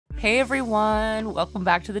Hey everyone, welcome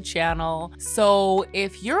back to the channel. So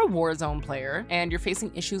if you're a Warzone player and you're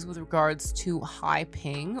facing issues with regards to high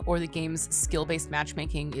ping, or the game's skill-based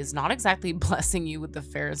matchmaking is not exactly blessing you with the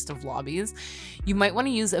fairest of lobbies, you might want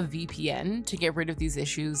to use a VPN to get rid of these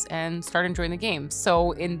issues and start enjoying the game.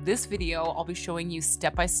 So in this video, I'll be showing you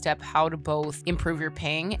step-by-step how to both improve your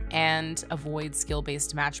ping and avoid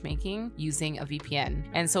skill-based matchmaking using a VPN.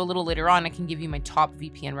 And so a little later on, I can give you my top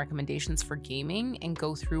VPN recommendations for gaming and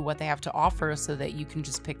go through what they have to offer so that you can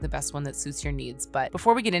just pick the best one that suits your needs. But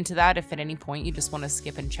before we get into that, if at any point you just want to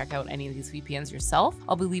skip and check out any of these VPNs yourself,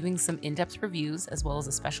 I'll be leaving some in-depth reviews as well as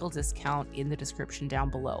a special discount in the description down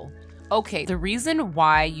below. Okay, the reason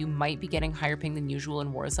why you might be getting higher ping than usual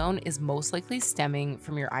in Warzone is most likely stemming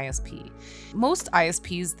from your ISP. Most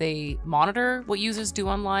ISPs, they monitor what users do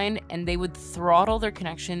online and they would throttle their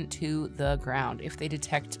connection to the ground if they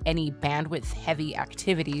detect any bandwidth heavy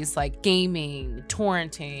activities like gaming,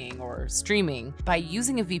 torrenting, or streaming. By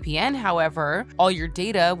using a VPN, however, all your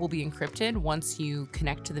data will be encrypted once you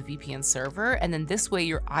connect to the VPN server, and then this way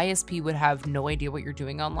your ISP would have no idea what you're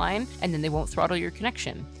doing online, and then they won't throttle your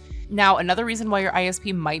connection. Now, another reason why your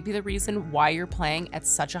ISP might be the reason why you're playing at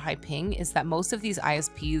such a high ping is that most of these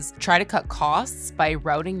ISPs try to cut costs by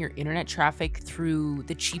routing your internet traffic through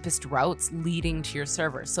the cheapest routes leading to your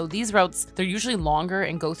server. So these routes, they're usually longer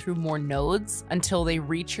and go through more nodes until they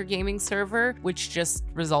reach your gaming server, which just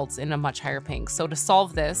results in a much higher ping. So to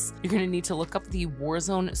solve this, you're going to need to look up the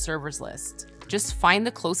Warzone servers list. Just find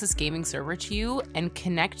the closest gaming server to you and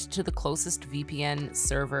connect to the closest VPN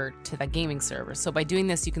server to that gaming server. So by doing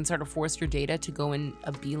this, you can sort of force your data to go in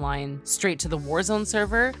a beeline straight to the Warzone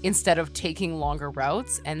server instead of taking longer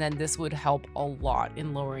routes, and then this would help a lot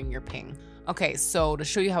in lowering your ping. Okay, so to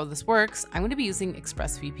show you how this works, I'm going to be using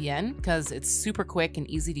ExpressVPN because it's super quick and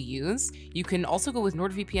easy to use. You can also go with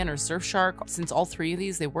NordVPN or Surfshark, since all three of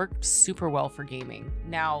these, they work super well for gaming.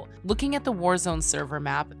 Now, looking at the Warzone server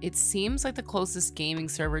map, it seems like the closest gaming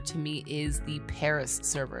server to me is the Paris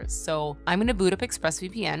server. So I'm going to boot up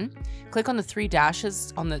ExpressVPN, click on the three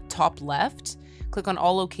dashes on the top left, click on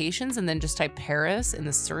all locations, and then just type Paris in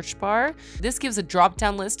the search bar. This gives a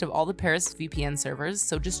drop-down list of all the Paris VPN servers,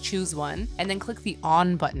 so just choose one, and then click the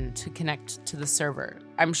on button to connect to the server.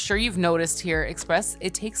 I'm sure you've noticed here, Express,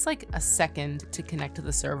 it takes like a second to connect to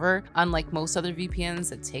the server. Unlike most other VPNs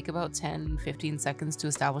that take about 10-15 seconds to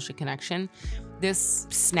establish a connection, this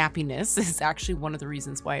snappiness is actually one of the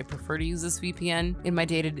reasons why I prefer to use this VPN in my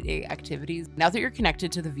day-to-day activities. Now that you're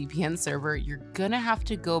connected to the VPN server, you're gonna have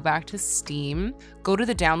to go back to Steam, go to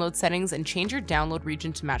the download settings, and change your download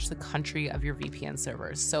region to match the country of your VPN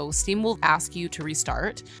server. So Steam will ask you to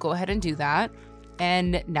restart. Go ahead and do that.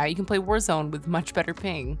 And now you can play Warzone with much better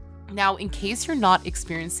ping. Now, in case you're not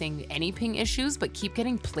experiencing any ping issues but keep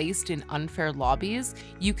getting placed in unfair lobbies,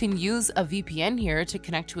 you can use a VPN here to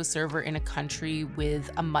connect to a server in a country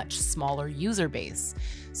with a much smaller user base.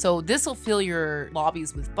 So this will fill your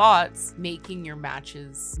lobbies with bots, making your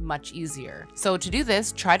matches much easier. So to do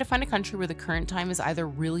this, try to find a country where the current time is either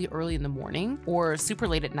really early in the morning or super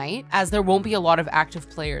late at night, as there won't be a lot of active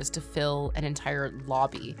players to fill an entire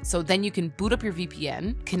lobby. So then you can boot up your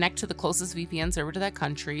VPN, connect to the closest VPN server to that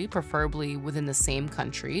country, preferably within the same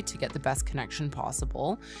country to get the best connection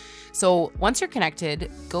possible. So once you're connected,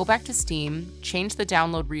 go back to Steam, change the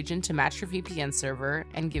download region to match your VPN server,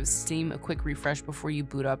 and give Steam a quick refresh before you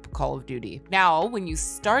boot up Call of Duty. Now, when you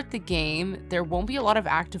start the game, there won't be a lot of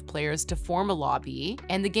active players to form a lobby,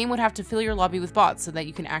 and the game would have to fill your lobby with bots so that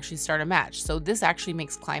you can actually start a match. So this actually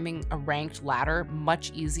makes climbing a ranked ladder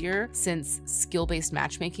much easier, since skill-based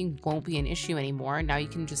matchmaking won't be an issue anymore. Now you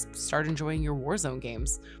can just start enjoying your Warzone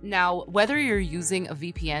games. Now, whether you're using a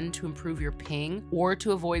VPN to improve your ping or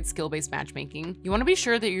to avoid skill-based matchmaking, you want to be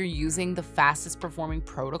sure that you're using the fastest performing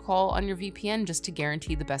protocol on your VPN just to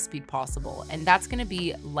guarantee the best speed possible. And that's going to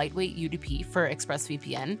be lightweight UDP for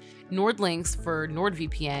ExpressVPN, NordLynx for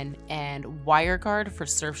NordVPN, and WireGuard for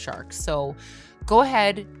Surfshark. So go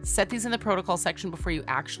ahead, set these in the protocol section before you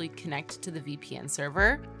actually connect to the VPN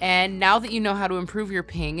server. And now that you know how to improve your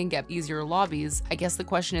ping and get easier lobbies, I guess the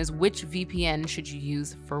question is, which VPN should you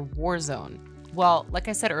use for Warzone? Well, like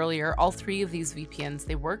I said earlier, all three of these VPNs,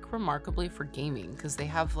 they work remarkably for gaming because they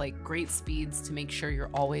have like great speeds to make sure you're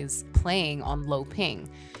always playing on low ping.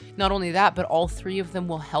 Not only that, but all three of them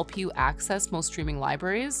will help you access most streaming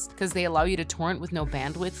libraries because they allow you to torrent with no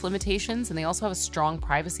bandwidth limitations, and they also have a strong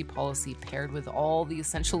privacy policy paired with all the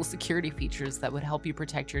essential security features that would help you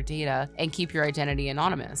protect your data and keep your identity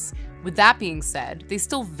anonymous. With that being said, they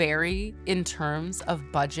still vary in terms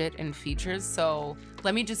of budget and features, so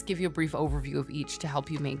let me just give you a brief overview of each to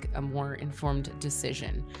help you make a more informed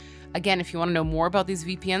decision. Again, if you want to know more about these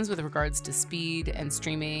VPNs with regards to speed and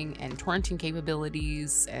streaming and torrenting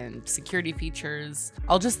capabilities and security features,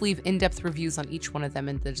 I'll just leave in-depth reviews on each one of them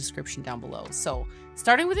in the description down below. So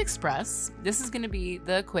starting with Express, this is going to be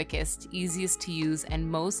the quickest, easiest to use, and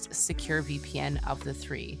most secure VPN of the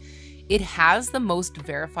three. It has the most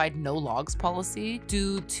verified no logs policy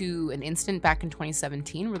due to an incident back in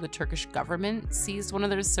 2017 where the Turkish government seized one of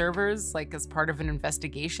their servers like as part of an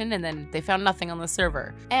investigation, and then they found nothing on the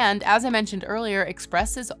server. And as I mentioned earlier,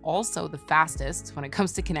 Express is also the fastest when it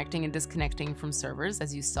comes to connecting and disconnecting from servers,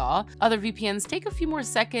 as you saw. Other VPNs take a few more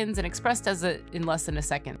seconds, and Express does it in less than a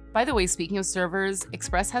second. By the way, speaking of servers,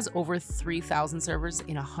 Express has over 3,000 servers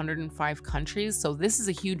in 105 countries, so this is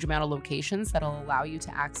a huge amount of locations that'll allow you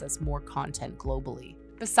to access more content globally.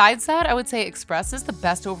 Besides that, I would say Express is the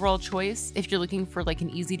best overall choice if you're looking for like an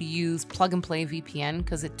easy to use plug and play VPN,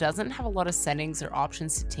 because it doesn't have a lot of settings or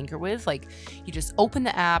options to tinker with. Like, you just open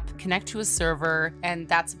the app, connect to a server, and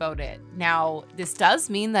that's about it. Now, this does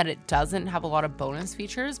mean that it doesn't have a lot of bonus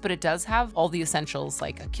features, but it does have all the essentials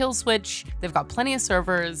like a kill switch. They've got plenty of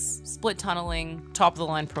servers, split tunneling, top of the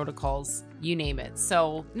line protocols, you name it.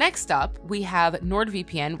 So next up, we have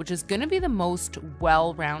NordVPN, which is going to be the most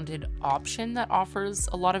well-rounded option that offers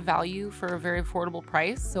a lot of value for a very affordable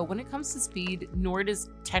price. So when it comes to speed, Nord is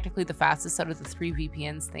technically the fastest out of the three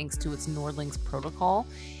VPNs thanks to its NordLynx protocol,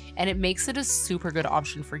 and it makes it a super good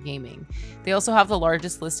option for gaming. They also have the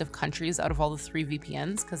largest list of countries out of all the three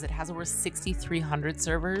VPNs because it has over 6,300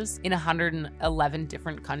 servers in 111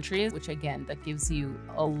 different countries, which again, that gives you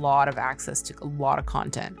a lot of access to a lot of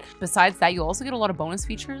content. Besides that, you also get a lot of bonus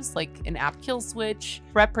features like an app kill switch,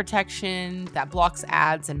 threat protection that blocks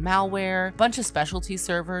ads and malware, a bunch of specialty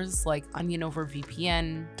servers like Onion over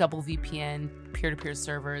VPN, Double VPN, peer-to-peer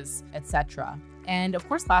servers, etc. And of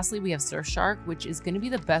course, lastly, we have Surfshark, which is going to be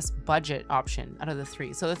the best budget option out of the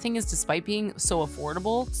three. So the thing is, despite being so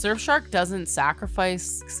affordable, Surfshark doesn't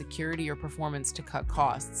sacrifice security or performance to cut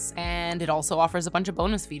costs. And it also offers a bunch of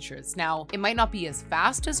bonus features. Now, it might not be as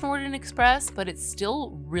fast as Nord and Express, but it's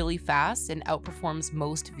still really fast and outperforms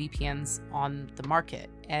most VPNs on the market.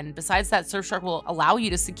 And besides that, Surfshark will allow you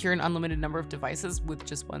to secure an unlimited number of devices with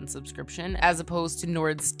just one subscription, as opposed to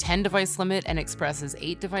Nord's 10 device limit and Express's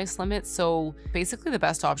 8 device limit. So basically the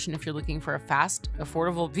best option if you're looking for a fast,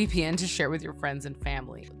 affordable VPN to share with your friends and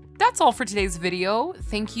family. That's all for today's video.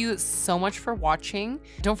 Thank you so much for watching.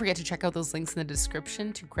 Don't forget to check out those links in the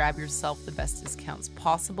description to grab yourself the best discounts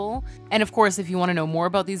possible. And of course, if you want to know more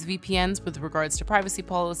about these VPNs with regards to privacy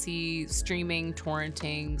policy, streaming,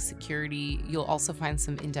 torrenting, security, you'll also find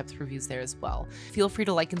some in-depth reviews there as well. Feel free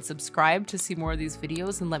to like and subscribe to see more of these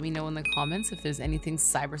videos, and let me know in the comments if there's anything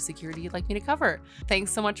cybersecurity you'd like me to cover.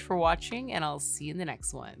 Thanks so much for watching, and I'll see you in the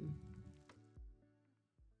next one.